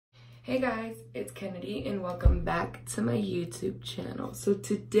Hey guys, it's Kennedy and welcome back to my YouTube channel. So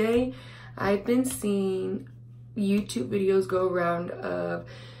today I've been seeing YouTube videos go around of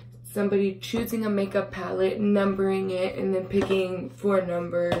somebody choosing a makeup palette, numbering it, and then picking 4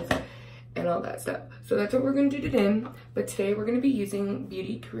 numbers and all that stuff. So that's what we're going to do today. But today we're going to be using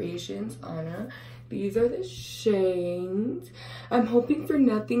Beauty Creations Anna. These are the shades. I'm hoping for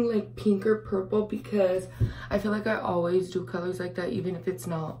nothing like pink or purple because I feel like I always do colors like that even if it's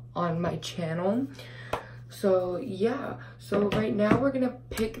not on my channel. So yeah, so right now we're gonna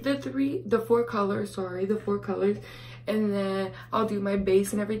pick the four colors, and then I'll do my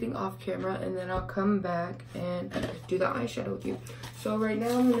base and everything off camera, and then I'll come back and do the eyeshadow with you. So right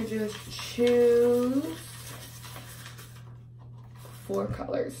now I'm gonna just choose 4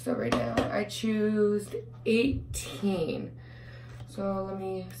 colors. So right now I choose 18. So let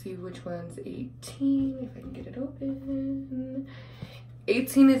me see which one's 18, if I can get it open.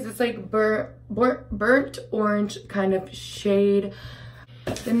 18 is this like burnt orange kind of shade.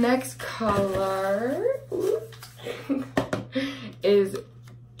 The next color is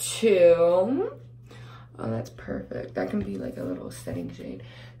 2. Oh, that's perfect. That can be like a little setting shade.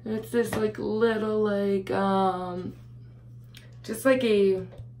 And it's this like little like just like a,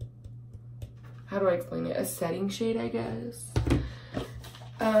 how do I explain it? A setting shade, I guess.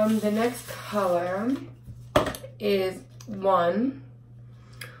 The next color is 1,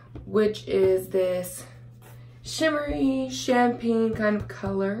 which is this shimmery champagne kind of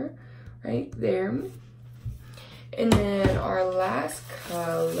color right there. And then our last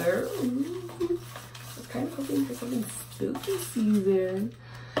color, ooh, I was kind of hoping for something spooky season.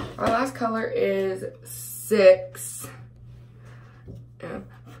 Our last color is 6.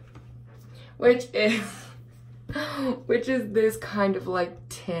 Which is this kind of like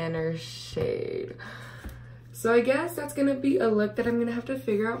tanner shade. So I guess that's gonna be a look that I'm gonna have to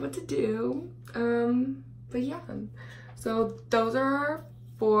figure out what to do. But yeah, so those are our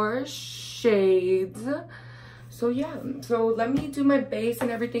 4 shades. So yeah, so let me do my base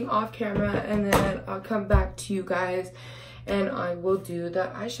and everything off camera, and then I'll come back to you guys and I will do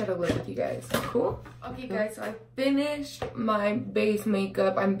the eyeshadow look with you guys. Cool? Okay guys, so I finished my base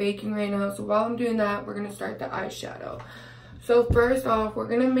makeup. I'm baking right now, so while I'm doing that, we're gonna start the eyeshadow. So first off, we're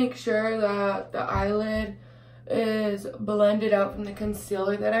gonna make sure that the eyelid is blended out from the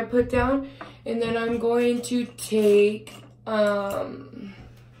concealer that I put down. And then I'm going to take, what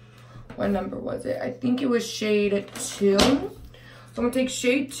number was it? I think it was shade 2. So I'm gonna take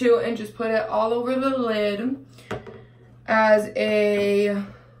shade 2 and just put it all over the lid as a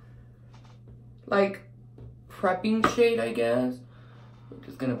like prepping shade, I guess. I'm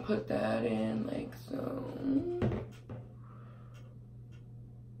just gonna put that in like so.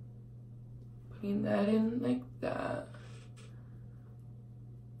 Putting that in like that.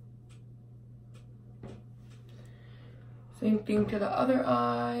 Same thing to the other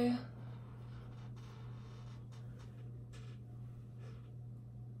eye.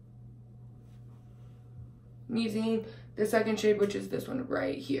 I'm using the second shade, which is this one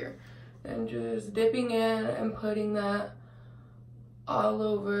right here, and just dipping in and putting that all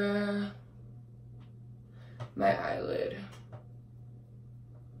over my eyelid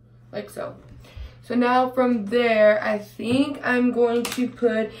like so. So now from there, I think I'm going to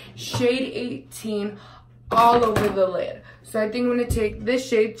put shade 18 all over the lid. So I think I'm going to take this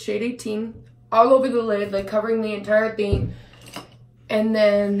shade 18 all over the lid, like covering the entire thing. And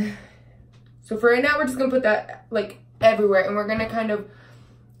then, so for right now, we're just going to put that like everywhere, and we're going to kind of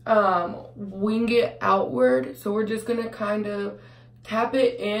wing it outward. So we're just going to kind of tap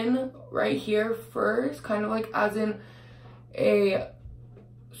it in right here first, kind of like as in a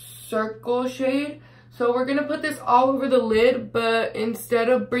circle shade. So we're gonna put this all over the lid, but instead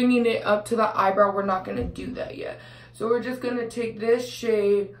of bringing it up to the eyebrow, we're not gonna do that yet. So we're just gonna take this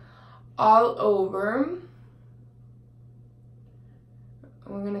shade all over.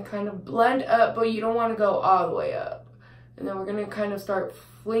 We're gonna kind of blend up, but you don't want to go all the way up. And then we're gonna kind of start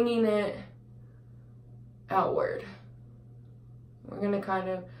flinging it outward. We're gonna kind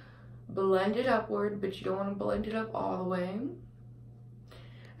of blend it upward, but you don't want to blend it up all the way.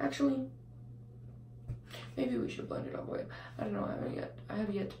 Actually, maybe we should blend it all the way. I don't know, I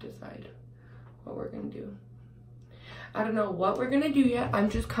have yet to decide what we're gonna do. I don't know what we're gonna do yet. I'm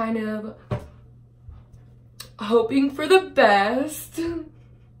just kind of hoping for the best.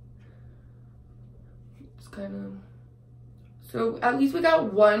 It's kind of, so at least we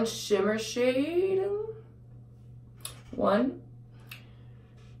got 1 shimmer shade. 1.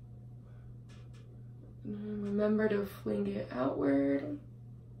 Remember to fling it outward.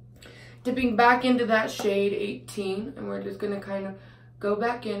 Dipping back into that shade 18, and we're just gonna kind of go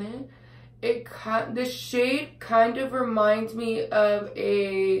back in it. the shade kind of reminds me of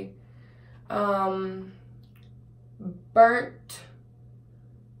a burnt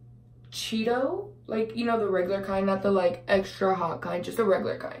Cheeto, like, you know, the regular kind, not the like extra hot kind, just a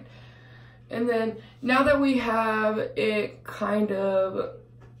regular kind. And then now that we have it kind of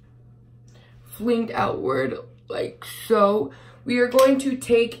flinged outward like so, we are going to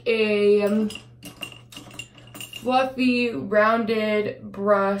take a fluffy rounded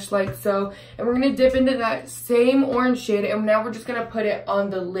brush like so, and we're going to dip into that same orange shade, and now we're just going to put it on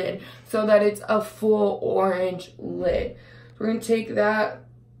the lid so that it's a full orange lid. We're going to take that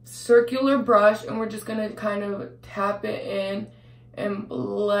circular brush and we're just going to kind of tap it in and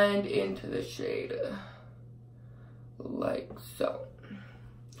blend into the shade like so.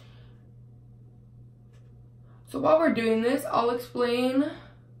 So while we're doing this, I'll explain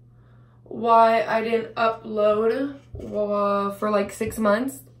why I didn't upload for like 6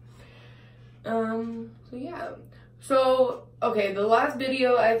 months. So yeah. So, okay, the last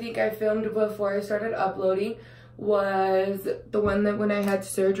video I think I filmed before I started uploading was the one that when I had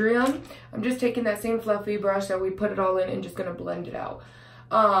surgery on. I'm just taking that same fluffy brush that we put it all in and just gonna blend it out.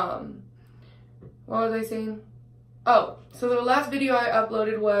 What was I saying? Oh, so the last video I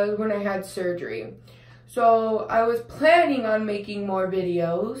uploaded was when I had surgery. So I was planning on making more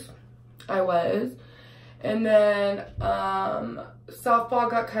videos. I was. And then softball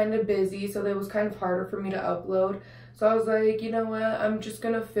got kind of busy, so it was kind of harder for me to upload. So I was like, you know what, I'm just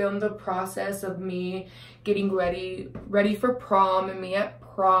gonna film the process of me getting ready for prom, and me at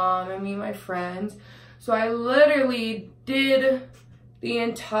prom, and me and my friends. So I literally did the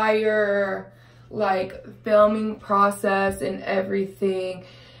entire like filming process and everything.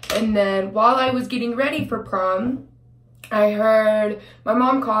 And then while I was getting ready for prom, I heard my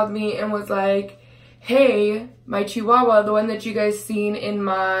mom called me and was like, hey, my Chihuahua, the one that you guys seen in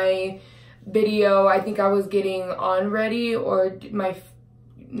my video, I think I was getting on ready or my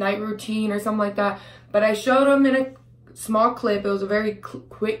night routine or something like that, but I showed him in a small clip. It was a very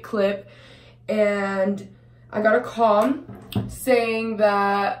quick clip, and I got a call saying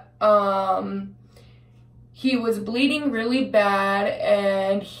that he was bleeding really bad,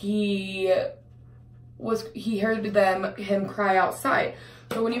 and he heard him cry outside.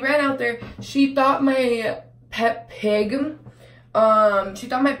 So when he ran out there, she thought my pet pig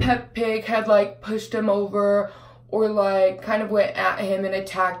had like pushed him over, or like kind of went at him and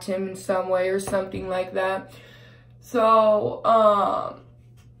attacked him in some way or something like that. So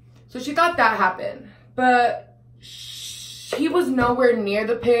so she thought that happened, but he was nowhere near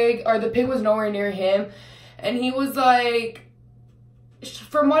the pig, or the pig was nowhere near him. And he was like,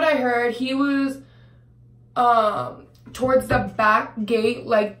 from what I heard, he was towards the back gate,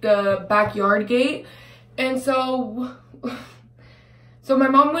 like the backyard gate. And so my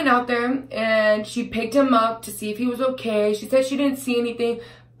mom went out there and she picked him up to see if he was okay. She said she didn't see anything,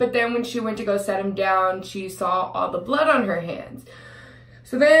 but then when she went to go set him down, she saw all the blood on her hands.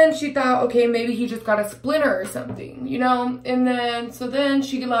 So then she thought, okay, maybe he just got a splinter or something, you know? And then, so then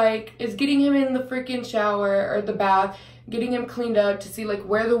she like is getting him in the freaking shower or the bath, getting him cleaned up to see like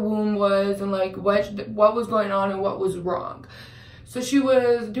where the wound was and like what was going on and what was wrong. So she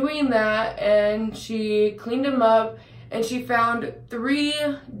was doing that, and she cleaned him up, and she found 3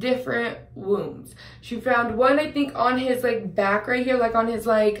 different wounds. She found one, I think, on his like back right here, like on his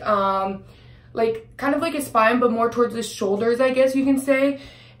like kind of like his spine, but more towards his shoulders, I guess you can say.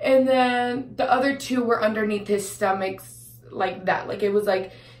 And then the other 2 were underneath his stomach, like that. Like it was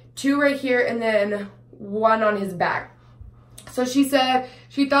like 2 right here and then 1 on his back. So she said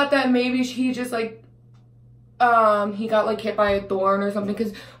she thought that maybe he just like, he got like hit by a thorn or something,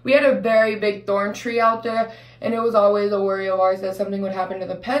 because we had a very big thorn tree out there, and it was always a worry of ours that something would happen to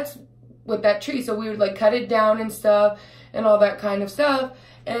the pets with that tree. So we would like cut it down and stuff and all that kind of stuff.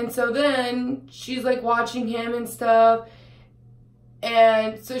 And so then she's like watching him and stuff,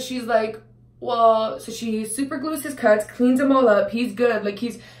 and so she's like, well, so she super glues his cuts, cleans them all up, he's good, like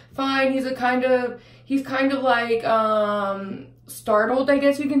he's fine. He's kind of like startled, I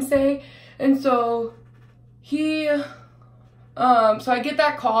guess you can say. And so so I get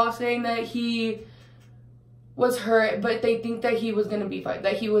that call saying that he was hurt, but they think that he was gonna be fine,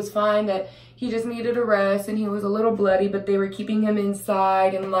 that he was fine, that he just needed a rest, and he was a little bloody, but they were keeping him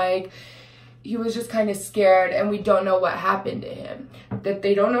inside, and like he was just kind of scared, and we don't know what happened to him. That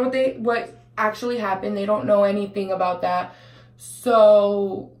they don't know what actually happened. They don't know anything about that.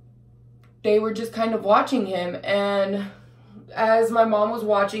 So they were just kind of watching him, and as my mom was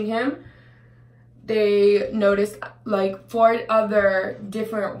watching him, they noticed like 4 other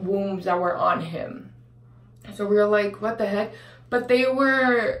different wounds that were on him. So we were like, what the heck? But they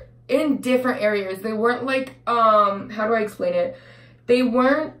were in different areas. They weren't like, how do I explain it? They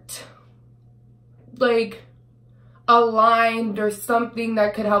weren't like aligned or something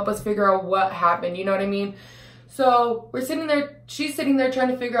that could help us figure out what happened, you know what I mean? So we're sitting there, she's sitting there trying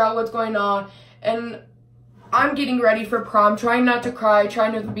to figure out what's going on, and I'm getting ready for prom, trying not to cry,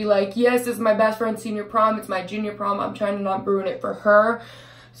 trying to be like, yes, this is my best friend's senior prom, it's my junior prom, I'm trying to not ruin it for her.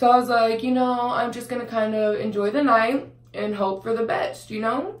 So I was like, you know, I'm just gonna kind of enjoy the night and hope for the best, you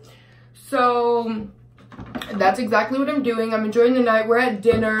know? So that's exactly what I'm doing. I'm enjoying the night. We're at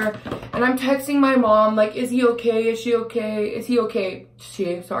dinner and I'm texting my mom like, is he okay? Is she okay? Is he okay?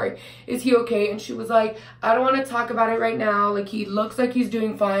 Is he okay? And she was like, I don't want to talk about it right now. Like, he looks like he's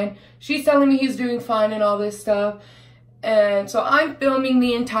doing fine. She's telling me he's doing fine and all this stuff. And so I'm filming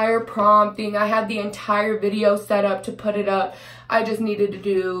the entire prom thing. I had the entire video set up to put it up. I just needed to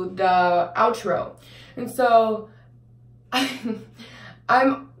do the outro. And so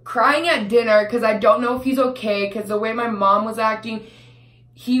I'm crying at dinner because I don't know if he's okay, because the way my mom was acting,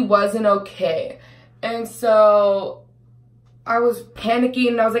 he wasn't okay. And so I was panicking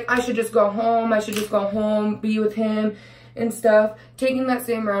and I was like, I should just go home, be with him and stuff. Taking that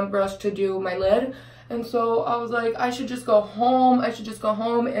same round brush to do my lid. And so I was like, I should just go home.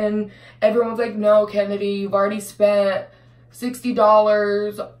 And everyone's like, no, Kennedy, you've already spent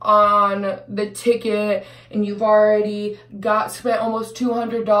 $60 on the ticket and you've already spent almost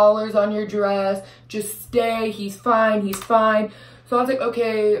 $200 on your dress. Just stay. He's fine. So I was like,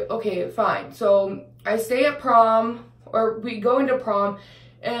 okay, fine. So I stay at prom, or we go into prom,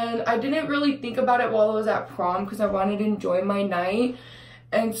 and I didn't really think about it while I was at prom because I wanted to enjoy my night.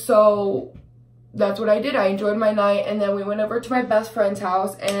 And so that's what I did. I enjoyed my night, and then we went over to my best friend's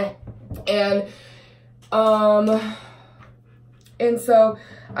house, and so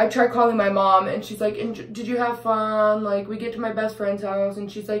I tried calling my mom, and she's like, did you have fun? Like, we get to my best friend's house,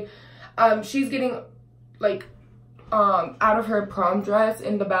 and she's like, she's getting like out of her prom dress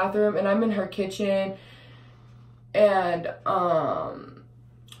in the bathroom, and I'm in her kitchen, and I'm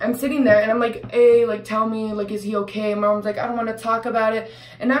sitting there and I'm like, hey, like, tell me, like, is he okay? And mom's like, I don't want to talk about it.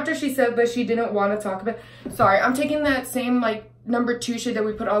 And after she said that she didn't want to talk about it, sorry, I'm taking that same like number 2 shade that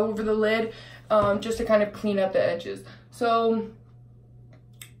we put all over the lid, just to kind of clean up the edges. So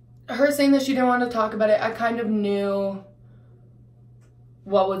her saying that she didn't want to talk about it, I kind of knew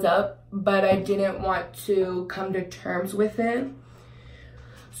what was up, but I didn't want to come to terms with it.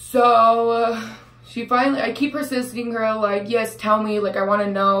 So she finally, I keep persisting her, like, yes, tell me, like, I want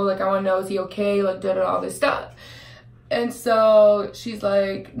to know, is he okay, like, all this stuff. And so she's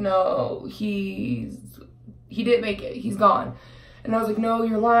like, no, he didn't make it, he's gone. And I was like, no,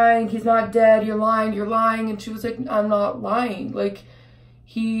 you're lying, he's not dead, you're lying. And she was like, I'm not lying, like,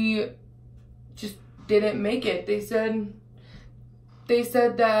 he just didn't make it. They said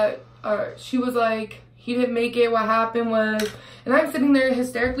that, she was like, he didn't make it, what happened was, and I'm sitting there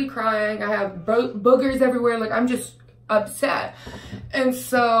hysterically crying, I have boogers everywhere, like, I'm just upset. And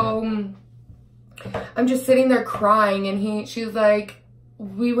so I'm just sitting there crying, and she's like,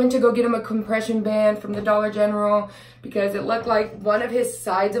 we went to go get him a compression band from the Dollar General because it looked like one of his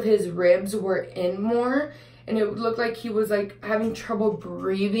sides of his ribs were in more, and it looked like he was like having trouble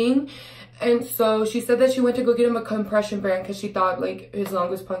breathing. And so she said that she went to go get him a compression band because she thought like his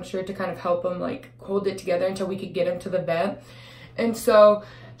lung was punctured, to kind of help him like hold it together until we could get him to the vet. And so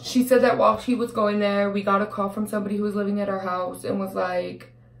she said that while she was going there, we got a call from somebody who was living at our house and was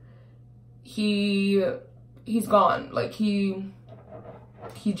like, he's gone. Like, he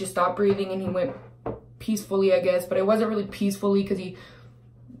just stopped breathing and he went peacefully, I guess. But it wasn't really peacefully because he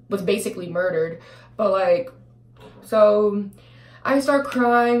was basically murdered. But like, so I start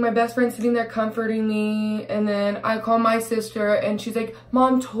crying, my best friend's sitting there comforting me, and then I call my sister and she's like,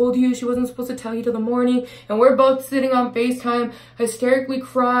 Mom told you she wasn't supposed to tell you till the morning. And we're both sitting on FaceTime hysterically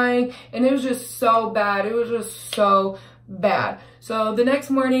crying, and it was just so bad. So the next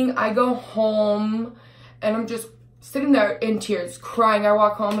morning I go home and I'm just sitting there in tears crying. I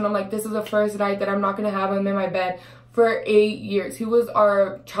walk home and I'm like, this is the first night that I'm not gonna have him in my bed for 8 years. He was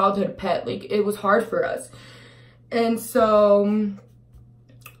our childhood pet. Like, it was hard for us. And so,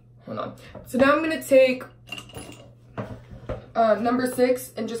 hold on. So now I'm gonna take number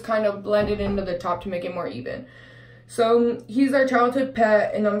 6 and just kind of blend it into the top to make it more even. So he's our childhood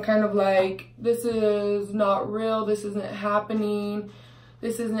pet, and I'm kind of like, this is not real, this isn't happening.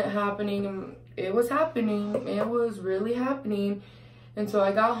 And it was happening. It was really happening. And so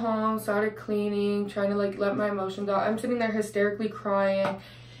I got home, started cleaning, trying to like let my emotions out. I'm sitting there hysterically crying,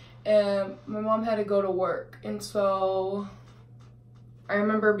 and my mom had to go to work. And so I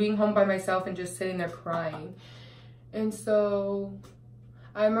remember being home by myself and just sitting there crying. And so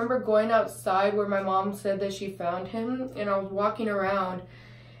I remember going outside where my mom said that she found him, and I was walking around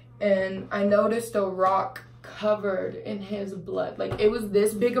and I noticed a rock covered in his blood. Like, it was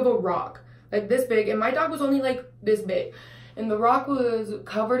this big of a rock, like this big, and my dog was only like this big, and the rock was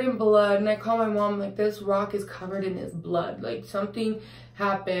covered in blood. And I called my mom, like, this rock is covered in his blood. Like, something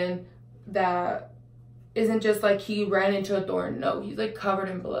happened that isn't just like he ran into a thorn. No, he's like covered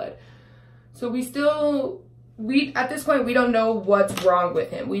in blood. So we at this point, we don't know what's wrong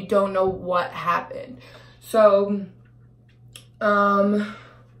with him. We don't know what happened. So I'm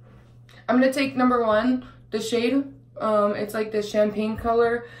gonna take number 1, the shade. It's like this champagne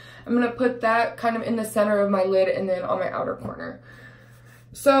color. I'm gonna put that kind of in the center of my lid and then on my outer corner.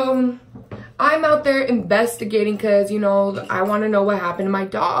 So I'm out there investigating because, you know, I want to know what happened to my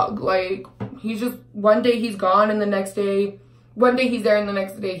dog. Like, he's just, one day he's gone and the next day, one day he's there and the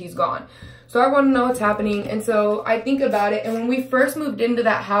next day he's gone. So I want to know what's happening. And so I think about it. And when we first moved into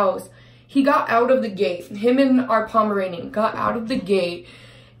that house, he got out of the gate. Him and our Pomeranian got out of the gate,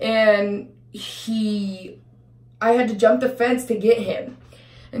 and I had to jump the fence to get him.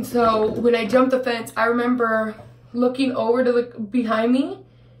 And so when I jumped the fence, I remember looking over to behind me,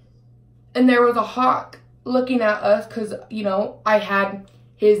 and there was a hawk looking at us because, you know, I had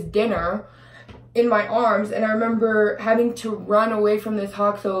his dinner in my arms, and I remember having to run away from this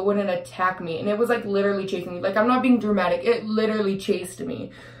hawk so it wouldn't attack me. And it was like literally chasing me. Like, I'm not being dramatic, it literally chased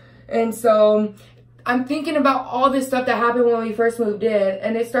me. And so I'm thinking about all this stuff that happened when we first moved in,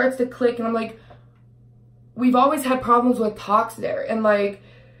 and it starts to click, and I'm like, we've always had problems with hawks there. And like,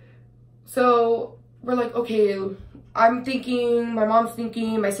 so we're like, okay, I'm thinking, my mom's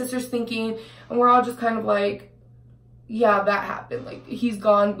thinking, my sister's thinking, and we're all just kind of like, yeah, that happened. Like, he's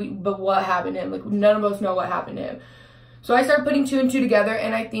gone, but what happened to him? Like, none of us know what happened to him. So I started putting 2 and 2 together,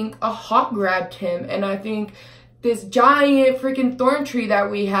 and I think a hawk grabbed him, and I think this giant freaking thorn tree that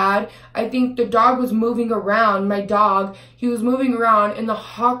we had, I think the dog was moving around, my dog, he was moving around, and the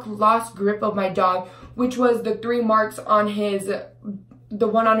hawk lost grip of my dog, which was the 3 marks on his, the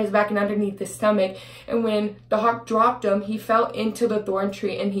one on his back and underneath his stomach. And when the hawk dropped him, he fell into the thorn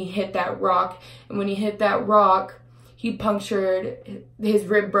tree and he hit that rock. And when he hit that rock, he punctured, his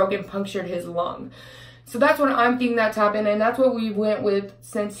rib broke and punctured his lung. So that's what I'm thinking that's happened, and that's what we went with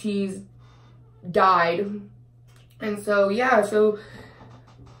since he's died. And so, yeah, so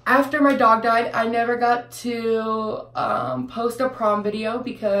after my dog died, I never got to post a prom video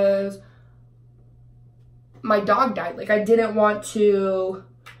because my dog died. Like, I didn't want to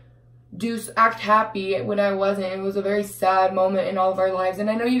act happy when I wasn't. It was a very sad moment in all of our lives.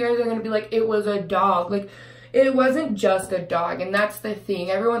 And I know you guys are going to be like, it was a dog. Like, it wasn't just a dog, and that's the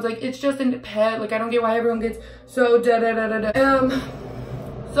thing. Everyone's like, it's just a pet. Like, I don't get why everyone gets so da-da-da-da-da.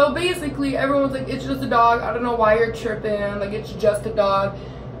 So basically, everyone's like, it's just a dog. I don't know why you're tripping. Like, it's just a dog.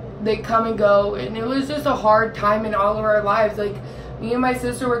 They come and go. And it was just a hard time in all of our lives. Like, me and my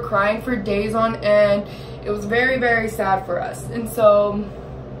sister were crying for days on end. It was very, very sad for us. And so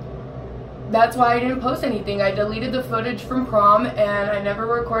that's why I didn't post anything. I deleted the footage from prom, and I never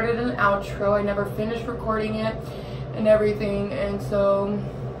recorded an outro. I never finished recording it and everything. And so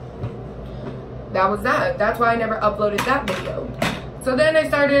that was that. That's why I never uploaded that video. So then I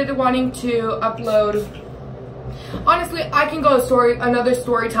started wanting to upload. Honestly, I can go another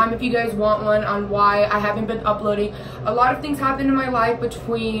story time if you guys want one on why I haven't been uploading. A lot of things happened in my life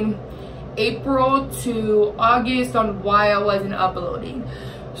between April to August on why I wasn't uploading.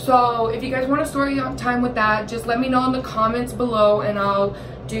 So if you guys want a story time with that, just let me know in the comments below, and I'll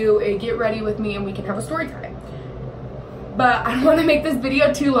do a get ready with me and we can have a story time. But I don't want to make this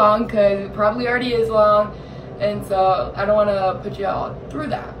video too long because it probably already is long, and so I don't want to put you all through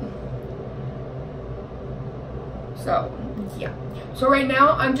that. So yeah, so right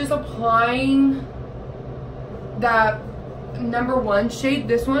now I'm just applying that number 1 shade,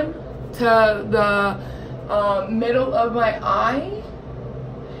 this one, to the middle of my eye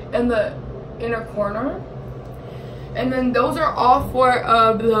and the inner corner. And then those are all 4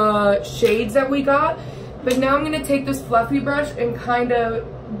 of the shades that we got. But now I'm going to take this fluffy brush and kind of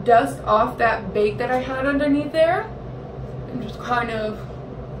dust off that bake that I had underneath there, and just kind of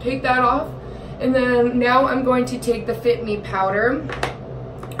take that off. And then now I'm going to take the Fit Me powder.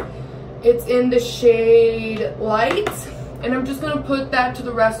 It's in the shade Light, and I'm just going to put that to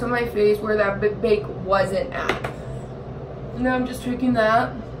the rest of my face where that bake wasn't at. And now I'm just tweaking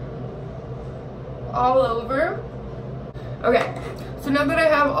that all over. Okay, so now that I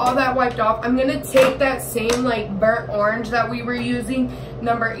have all that wiped off, I'm gonna take that same like burnt orange that we were using,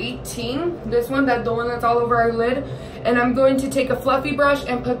 number 18, this one, the one that's all over our lid, and I'm going to take a fluffy brush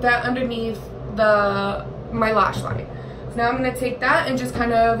and put that underneath my lash line. So now I'm gonna take that and just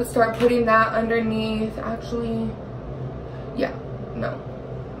kind of start putting that underneath. Actually, yeah, no.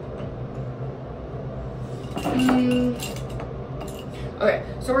 Okay,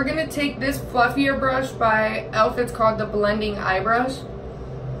 so we're gonna take this fluffier brush by e.l.f. It's called the Blending Eye Brush.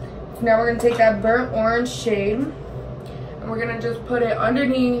 So now we're gonna take that burnt orange shade and we're gonna just put it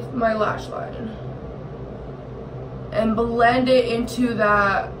underneath my lash line and blend it into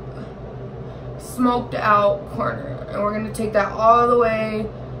that smoked out corner. And we're gonna take that all the way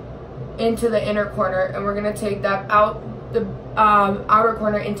into the inner corner, and we're gonna take that outer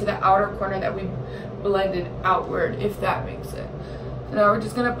corner into the outer corner that we blended outward, if that makes sense. So now we're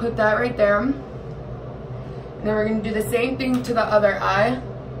just gonna put that right there, and then we're gonna do the same thing to the other eye.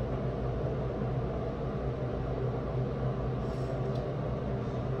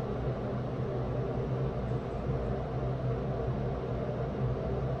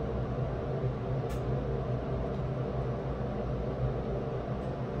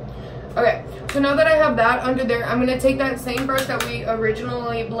 Okay, so now that I have that under there, I'm gonna take that same brush that we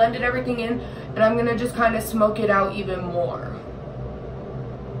originally blended everything in, and I'm gonna just kind of smoke it out even more.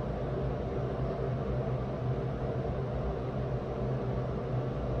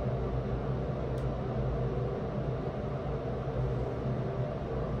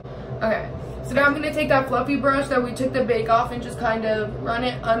 Okay, so now I'm gonna take that fluffy brush that we took the bake off and just kind of run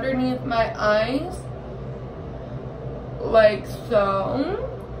it underneath my eyes, like so.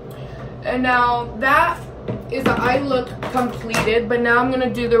 And now that is the eye look completed, but now I'm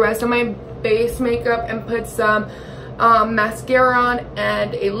gonna do the rest of my base makeup and put some mascara on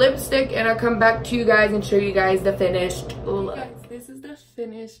and a lipstick, and I'll come back to you guys and show you guys the finished look. Guys, this is the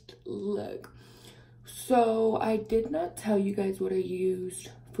finished look. So I did not tell you guys what I used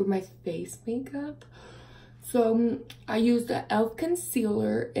for my face makeup. So I used the e.l.f.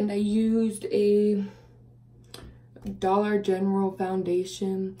 concealer, and I used a Dollar General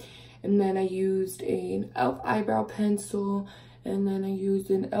foundation. And then I used an e.l.f. eyebrow pencil. And then I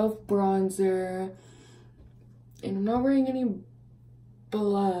used an e.l.f. bronzer. And I'm not wearing any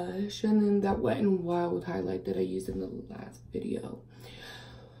blush. And then that Wet n Wild highlight that I used in the last video.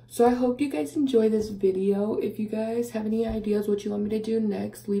 So I hope you guys enjoy this video. If you guys have any ideas what you want me to do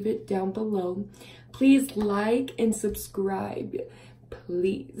next, leave it down below. Please like and subscribe.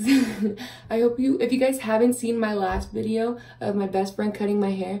 Please. I hope if you guys haven't seen my last video of my best friend cutting my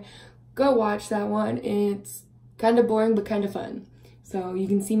hair, go watch that one. It's kind of boring but kind of fun, so you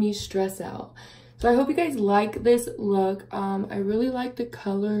can see me stress out. So I hope you guys like this look. I really like the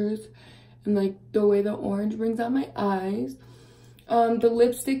colors and like the way the orange brings out my eyes. The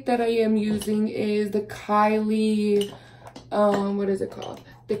lipstick that I am using is the Kylie, what is it called?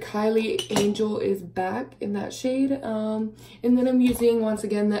 The Kylie Angel is Back in that shade. And then I'm using, once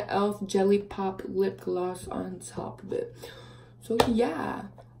again, the e.l.f. Jelly Pop Lip Gloss on top of it. So yeah,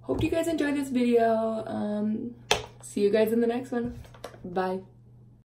 hope you guys enjoyed this video. See you guys in the next one. Bye.